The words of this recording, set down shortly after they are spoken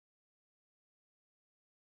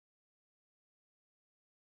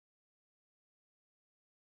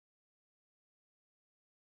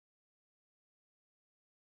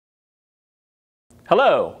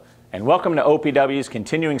Hello, and welcome to OPW's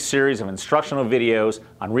continuing series of instructional videos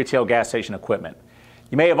on retail gas station equipment.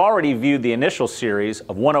 You may have already viewed the initial series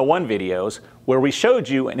of 101 videos where we showed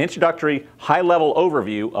you an introductory high-level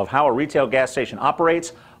overview of how a retail gas station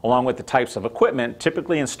operates along with the types of equipment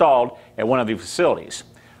typically installed at one of the facilities.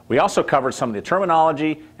 We also covered some of the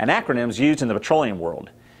terminology and acronyms used in the petroleum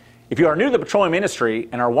world. If you are new to the petroleum industry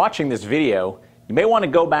and are watching this video, you may want to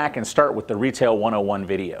go back and start with the Retail 101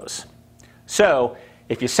 videos. So,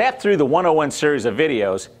 if you sat through the 101 series of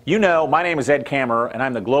videos, you know my name is Ed Kammerer and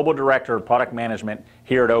I'm the Global Director of Product Management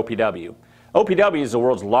here at OPW. OPW is the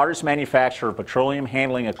world's largest manufacturer of petroleum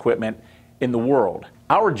handling equipment in the world.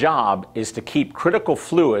 Our job is to keep critical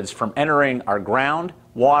fluids from entering our ground,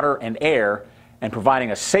 water, and air and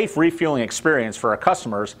providing a safe refueling experience for our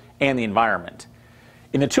customers and the environment.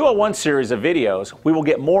 In the 201 series of videos, we will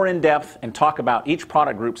get more in-depth and talk about each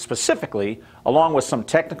product group specifically, along with some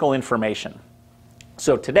technical information.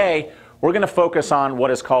 So today, we're going to focus on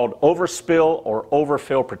what is called overspill or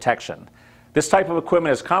overfill protection. This type of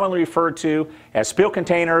equipment is commonly referred to as spill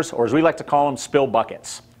containers, or as we like to call them, spill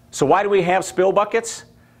buckets. So why do we have spill buckets?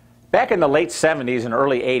 Back in the late 70s and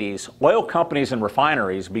early 80s, oil companies and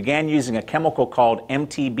refineries began using a chemical called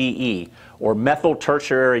MTBE, or methyl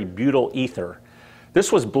tertiary butyl ether. This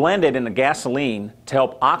was blended into gasoline to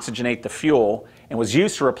help oxygenate the fuel and was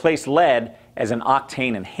used to replace lead as an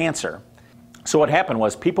octane enhancer. So what happened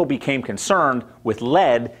was people became concerned with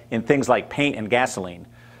lead in things like paint and gasoline.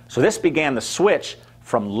 So this began the switch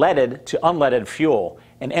from leaded to unleaded fuel,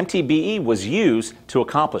 and MTBE was used to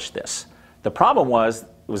accomplish this. The problem was, it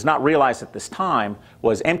was not realized at this time,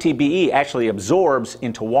 was MTBE actually absorbs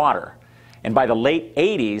into water. And by the late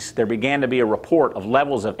 80s, there began to be a report of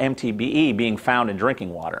levels of MTBE being found in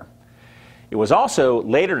drinking water. It was also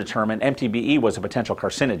later determined MTBE was a potential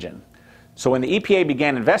carcinogen. So when the EPA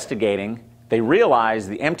began investigating, they realized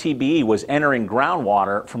the MTBE was entering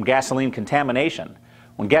groundwater from gasoline contamination.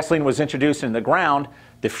 When gasoline was introduced into the ground,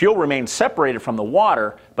 the fuel remained separated from the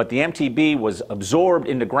water, but the MTBE was absorbed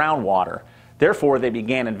into groundwater. Therefore, they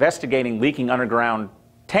began investigating leaking underground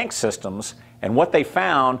tank systems, and what they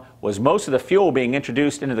found was most of the fuel being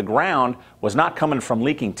introduced into the ground was not coming from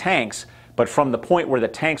leaking tanks, but from the point where the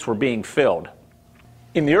tanks were being filled.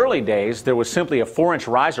 In the early days, there was simply a 4-inch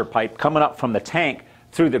riser pipe coming up from the tank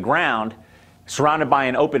through the ground, surrounded by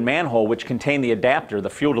an open manhole which contained the adapter the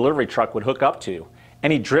fuel delivery truck would hook up to.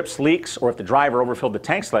 Any drips, leaks, or if the driver overfilled the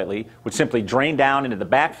tank slightly, would simply drain down into the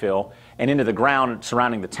backfill and into the ground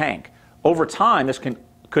surrounding the tank. Over time, this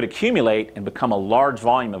could accumulate and become a large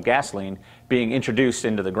volume of gasoline being introduced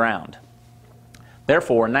into the ground.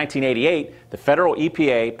 Therefore, in 1988, the federal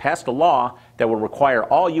EPA passed a law that would require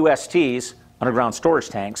all USTs, underground storage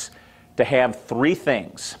tanks, to have 3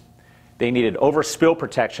 things. They needed overspill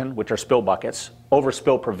protection, which are spill buckets,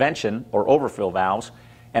 overspill prevention, or overfill valves,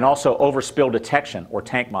 and also overspill detection, or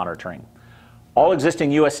tank monitoring. All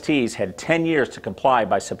existing USTs had 10 years to comply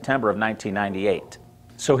by September of 1998.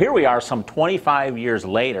 So here we are some 25 years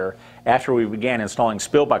later after we began installing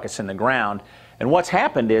spill buckets in the ground, and what's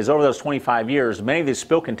happened is over those 25 years, many of these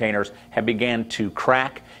spill containers have began to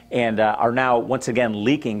crack and are now once again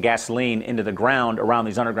leaking gasoline into the ground around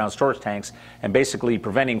these underground storage tanks and basically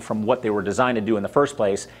preventing from what they were designed to do in the first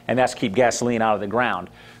place, and that's keep gasoline out of the ground.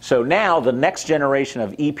 So now the next generation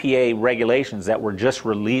of EPA regulations that were just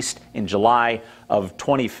released in July of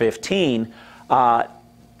 2015,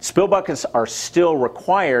 spill buckets are still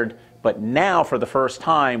required, but now for the first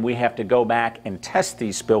time we have to go back and test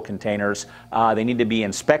these spill containers. They need to be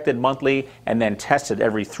inspected monthly and then tested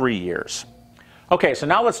every 3 years. Okay, so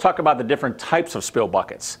now let's talk about the different types of spill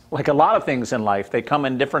buckets. Like a lot of things in life, they come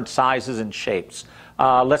in different sizes and shapes.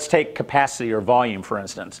 Let's take capacity or volume, for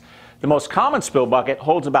instance. The most common spill bucket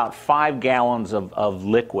holds about 5 gallons of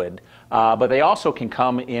liquid, but they also can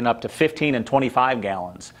come in up to 15 and 25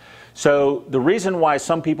 gallons. So the reason why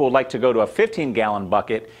some people like to go to a 15-gallon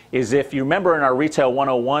bucket is if you remember in our Retail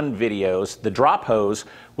 101 videos, the drop hose,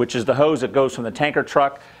 which is the hose that goes from the tanker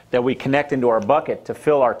truck that we connect into our bucket to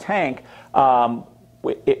fill our tank,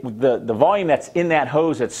 the volume that's in that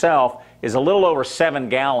hose itself is a little over 7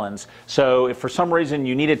 gallons. So if for some reason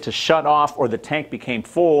you needed to shut off or the tank became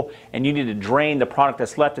full and you needed to drain the product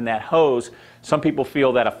that's left in that hose, some people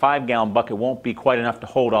feel that a 5-gallon bucket won't be quite enough to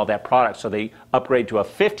hold all that product, so they upgrade to a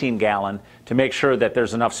 15-gallon to make sure that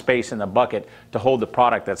there's enough space in the bucket to hold the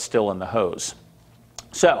product that's still in the hose.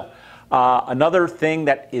 So another thing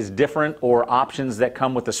that is different, or options that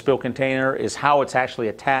come with the spill container, is how it's actually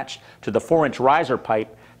attached to the 4-inch riser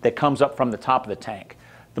pipe that comes up from the top of the tank.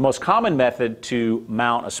 The most common method to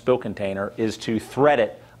mount a spill container is to thread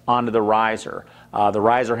it onto the riser. The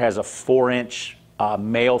riser has a 4-inch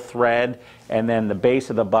male thread, and then the base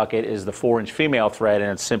of the bucket is the 4-inch female thread,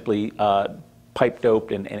 and it's simply pipe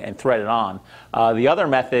doped and threaded on. The other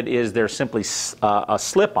method is there's simply a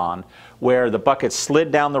slip-on where the bucket's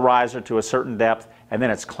slid down the riser to a certain depth and then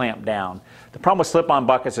it's clamped down. The problem with slip-on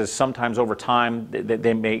buckets is sometimes over time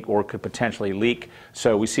they may or could potentially leak,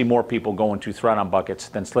 so we see more people going to thread-on buckets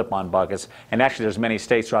than slip-on buckets, and actually there's many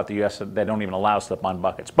states throughout the U.S. that don't even allow slip-on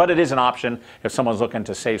buckets. But it is an option if someone's looking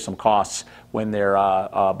to save some costs when they're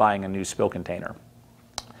buying a new spill container.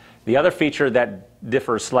 The other feature that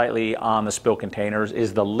differs slightly on the spill containers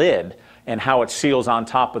is the lid and how it seals on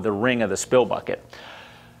top of the ring of the spill bucket.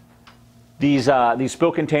 These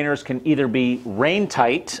spill containers can either be rain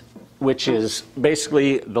tight, which is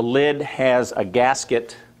basically the lid has a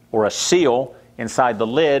gasket or a seal inside the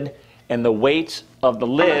lid, and the weight of the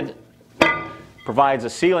lid provides a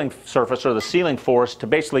sealing surface or the sealing force to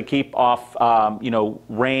basically keep off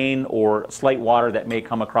rain or slight water that may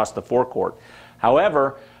come across the forecourt.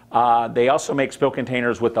 However, they also make spill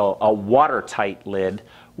containers with a watertight lid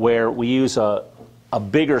where we use a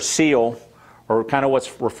bigger seal, or kind of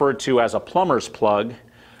what's referred to as a plumber's plug,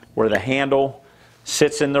 where the handle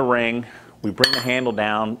sits in the ring. We bring the handle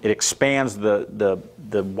down. It expands the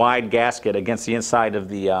wide gasket against the inside of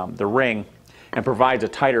the ring and provides a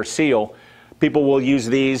tighter seal. People will use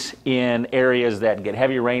these in areas that get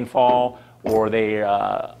heavy rainfall, or they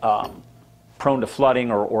prone to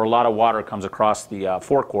flooding, or a lot of water comes across the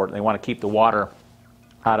forecourt, and they want to keep the water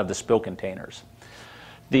out of the spill containers.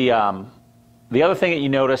 The other thing that you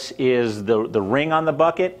notice is the ring on the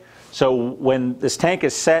bucket. So when this tank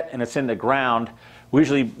is set and it's in the ground,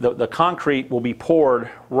 usually the concrete will be poured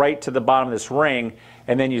right to the bottom of this ring,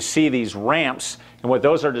 and then you see these ramps, and what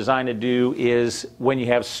those are designed to do is when you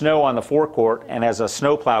have snow on the forecourt and as a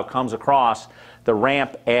snowplow comes across, the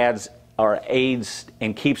ramp adds or aids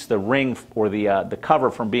and keeps the ring or the cover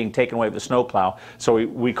from being taken away with the snowplow. So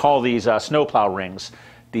we call these snowplow rings,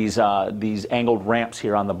 these angled ramps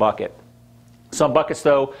here on the bucket. Some buckets,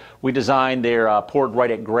 though, we designed, they're poured right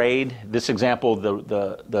at grade. This example,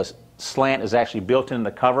 the slant is actually built into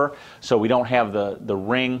the cover, so we don't have the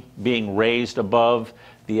ring being raised above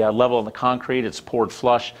the level of the concrete. It's poured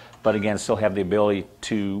flush, but again, still have the ability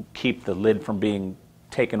to keep the lid from being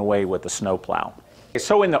taken away with the snowplow.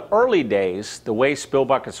 So in the early days, the way spill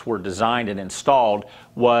buckets were designed and installed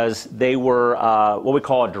was they were what we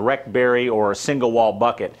call a direct bury or a single wall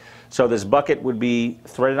bucket. So this bucket would be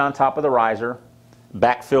threaded on top of the riser,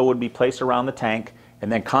 backfill would be placed around the tank, and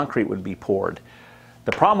then concrete would be poured.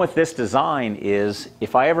 The problem with this design is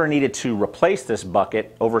if I ever needed to replace this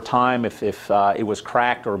bucket over time, if it was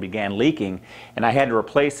cracked or began leaking, and I had to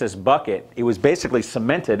replace this bucket, it was basically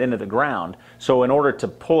cemented into the ground. So in order to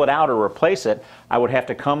pull it out or replace it, I would have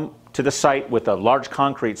to come to the site with a large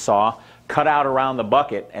concrete saw, cut out around the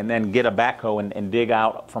bucket, and then get a backhoe and dig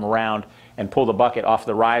out from around and pull the bucket off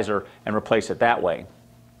the riser and replace it that way.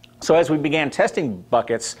 So as we began testing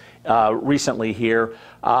buckets recently here,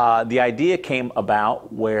 the idea came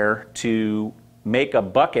about where to make a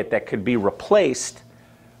bucket that could be replaced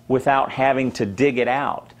without having to dig it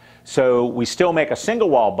out. So we still make a single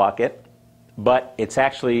wall bucket, but it's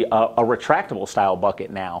actually a retractable style bucket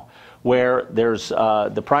now, where there's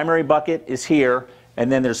the primary bucket is here,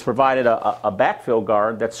 and then there's provided a backfill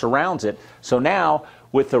guard that surrounds it. So now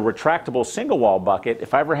with the retractable single wall bucket,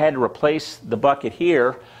 if I ever had to replace the bucket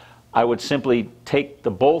here, I would simply take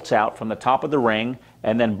the bolts out from the top of the ring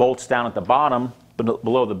and then bolts down at the bottom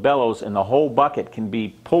below the bellows, and the whole bucket can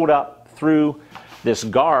be pulled up through this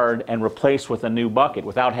guard and replaced with a new bucket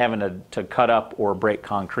without having to cut up or break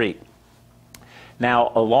concrete.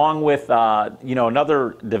 Now, along with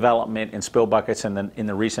another development in spill buckets in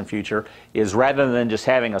the recent future is, rather than just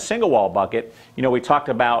having a single wall bucket, we talked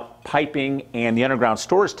about piping and the underground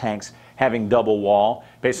storage tanks having double wall.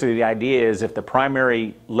 Basically, the idea is if the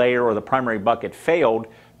primary layer or the primary bucket failed,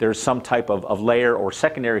 there's some type of layer or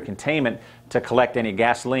secondary containment to collect any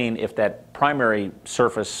gasoline if that primary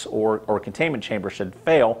surface or containment chamber should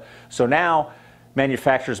fail. So now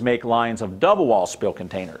manufacturers make lines of double wall spill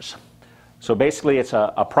containers. So basically it's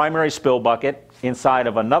a primary spill bucket inside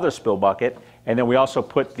of another spill bucket, and then we also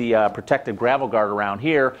put the protective gravel guard around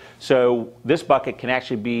here. So this bucket can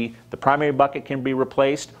actually be, the primary bucket can be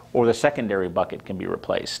replaced, or the secondary bucket can be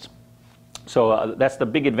replaced. So that's the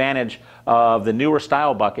big advantage of the newer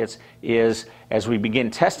style buckets, is as we begin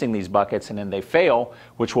testing these buckets and then they fail,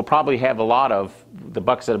 which we'll probably have a lot of the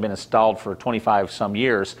buckets that have been installed for 25 some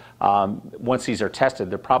years, once these are tested,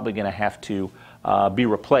 they're probably going to have to be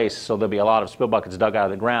replaced, so there'll be a lot of spill buckets dug out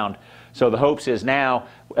of the ground. So the hopes is now,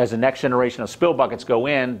 as the next generation of spill buckets go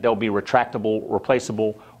in, they'll be retractable,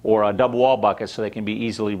 replaceable, or double wall buckets so they can be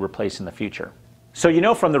easily replaced in the future. So you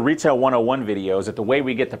know from the Retail 101 videos that the way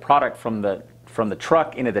we get the product from the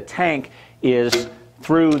truck into the tank is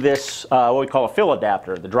through this, what we call a fill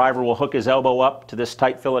adapter. The driver will hook his elbow up to this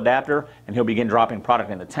tight fill adapter and he'll begin dropping product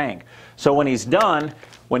in the tank. So when he's done,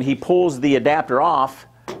 when he pulls the adapter off,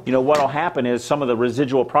 you know, what will happen is some of the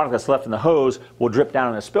residual product that's left in the hose will drip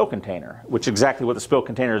down in a spill container, which exactly what the spill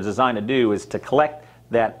container is designed to do, is to collect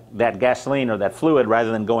that gasoline or that fluid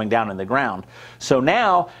rather than going down in the ground. So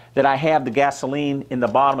now that I have the gasoline in the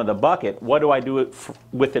bottom of the bucket, what do I do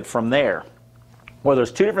with it from there? Well,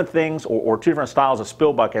 there's two different things or two different styles of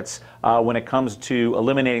spill buckets when it comes to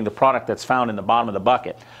eliminating the product that's found in the bottom of the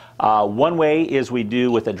bucket. One way is we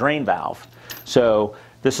do with a drain valve. So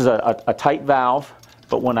this is a tight valve,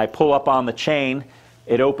 but when I pull up on the chain,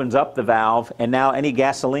 it opens up the valve, and now any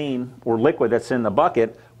gasoline or liquid that's in the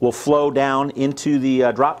bucket will flow down into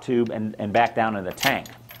the drop tube and back down in the tank.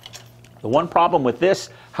 The one problem with this,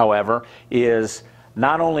 however, is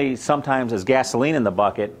not only sometimes is gasoline in the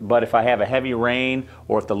bucket, but if I have a heavy rain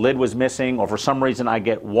or if the lid was missing or for some reason I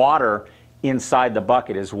get water inside the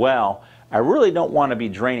bucket as well, I really don't want to be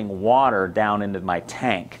draining water down into my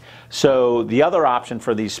tank. So the other option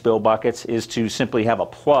for these spill buckets is to simply have a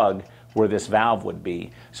plug where this valve would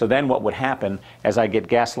be. So then what would happen as I get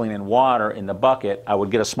gasoline and water in the bucket, I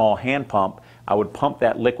would get a small hand pump, I would pump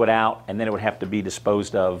that liquid out, and then it would have to be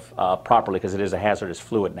disposed of properly because it is a hazardous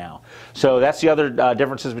fluid now. So that's the other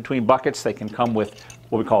differences between buckets. They can come with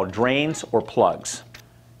what we call drains or plugs.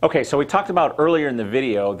 Okay, so we talked about earlier in the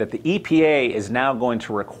video that the EPA is now going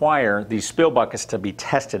to require these spill buckets to be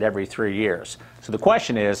tested every 3 years. So the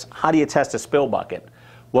question is, how do you test a spill bucket?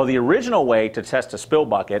 Well, the original way to test a spill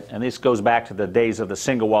bucket, and this goes back to the days of the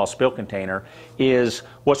single wall spill container, is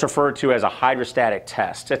what's referred to as a hydrostatic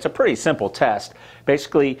test. It's a pretty simple test.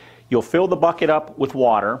 Basically, you'll fill the bucket up with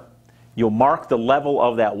water, you'll mark the level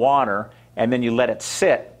of that water, and then you let it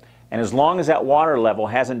sit. And as long as that water level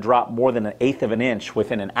hasn't dropped more than 1/8 of an inch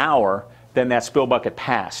within an hour, then that spill bucket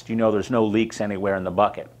passed. You know there's no leaks anywhere in the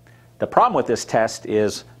bucket. The problem with this test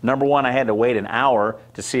is, number one, I had to wait an hour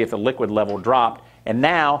to see if the liquid level dropped. And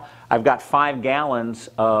now I've got 5 gallons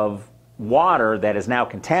of water that is now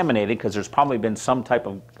contaminated because there's probably been some type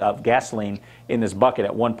of gasoline in this bucket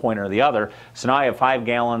at one point or the other. So now I have 5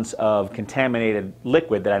 gallons of contaminated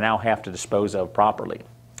liquid that I now have to dispose of properly.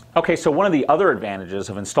 Okay, so one of the other advantages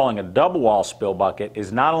of installing a double wall spill bucket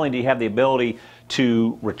is not only do you have the ability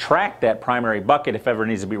to retract that primary bucket if ever it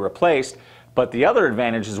needs to be replaced, but the other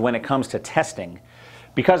advantage is when it comes to testing.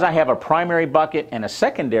 Because I have a primary bucket and a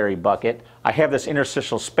secondary bucket, I have this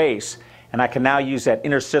interstitial space, and I can now use that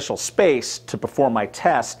interstitial space to perform my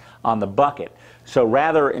test on the bucket. So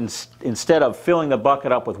rather, instead of filling the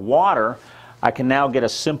bucket up with water, I can now get a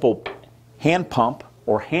simple hand pump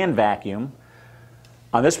or hand vacuum.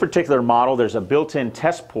 On this particular model, there's a built-in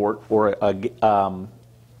test port or an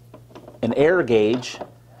air gauge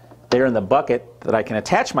there in the bucket that I can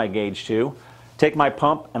attach my gauge to, take my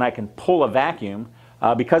pump, and I can pull a vacuum.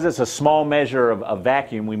 Because it's a small measure of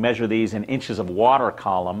vacuum, we measure these in inches of water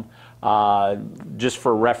column. Just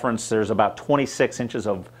for reference, there's about 26 inches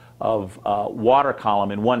of water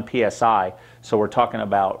column in 1 psi. So we're talking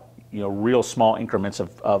about, you know, real small increments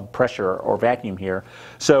of pressure or vacuum here.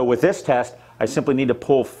 So with this test, I simply need to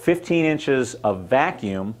pull 15 inches of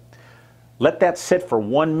vacuum, let that sit for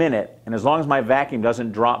 1 minute, and as long as my vacuum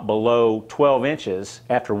doesn't drop below 12 inches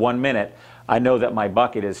after 1 minute, I know that my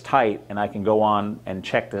bucket is tight, and I can go on and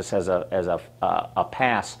check this as a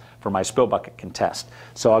pass for my spill bucket test.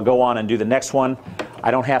 So I'll go on and do the next one.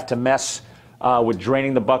 I don't have to mess with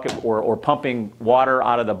draining the bucket or pumping water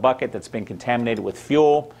out of the bucket that's been contaminated with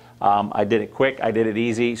fuel. I did it quick, I did it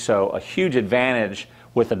easy, so a huge advantage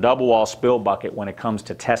with a double wall spill bucket when it comes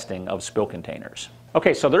to testing of spill containers.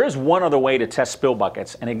 Okay, so there is one other way to test spill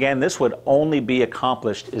buckets, and again, this would only be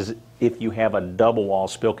accomplished if you have a double wall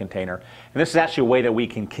spill container. And this is actually a way that we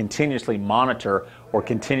can continuously monitor or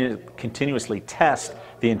continuously test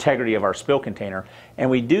the integrity of our spill container. And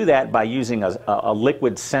we do that by using a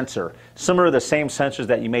liquid sensor, similar to the same sensors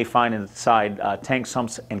that you may find inside tank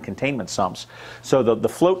sumps and containment sumps. So the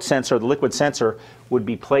float sensor, the liquid sensor, would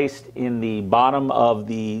be placed in the bottom of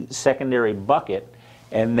the secondary bucket.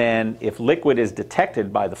 And then if liquid is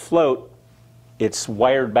detected by the float, it's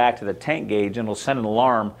wired back to the tank gauge and it'll send an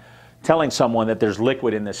alarm telling someone that there's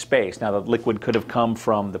liquid in this space. Now, the liquid could have come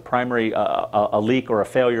from the primary, a leak or a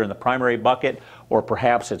failure in the primary bucket, or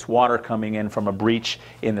perhaps it's water coming in from a breach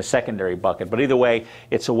in the secondary bucket. But either way,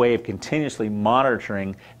 it's a way of continuously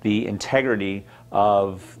monitoring the integrity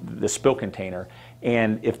of the spill container.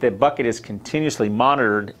 And if the bucket is continuously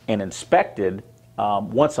monitored and inspected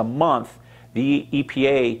once a month, the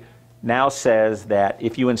EPA now says that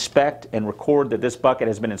if you inspect and record that this bucket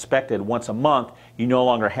has been inspected once a month, you no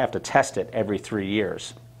longer have to test it every 3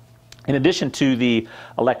 years. In addition to the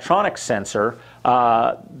electronic sensor,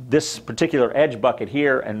 this particular edge bucket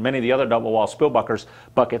here and many of the other double wall spill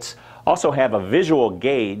buckets also have a visual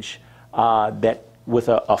gauge that with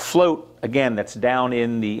a float, again, that's down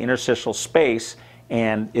in the interstitial space,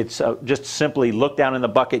 and it's just simply look down in the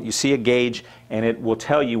bucket, you see a gauge, and it will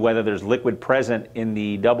tell you whether there's liquid present in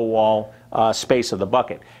the double wall space of the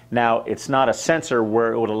bucket. Now, it's not a sensor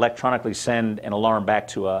where it would electronically send an alarm back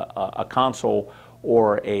to a console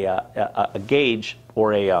or a gauge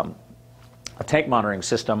or a tank monitoring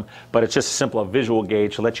system, but it's just a simple visual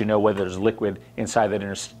gauge to let you know whether there's liquid inside that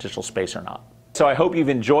interstitial space or not. So I hope you've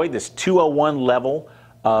enjoyed this 201 level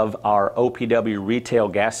of our OPW retail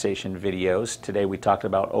gas station videos. Today we talked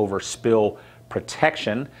about overspill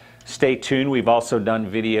protection. Stay tuned, we've also done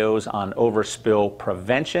videos on overspill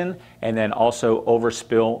prevention and then also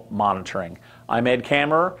overspill monitoring. I'm Ed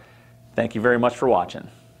Kammerer. Thank you very much for watching.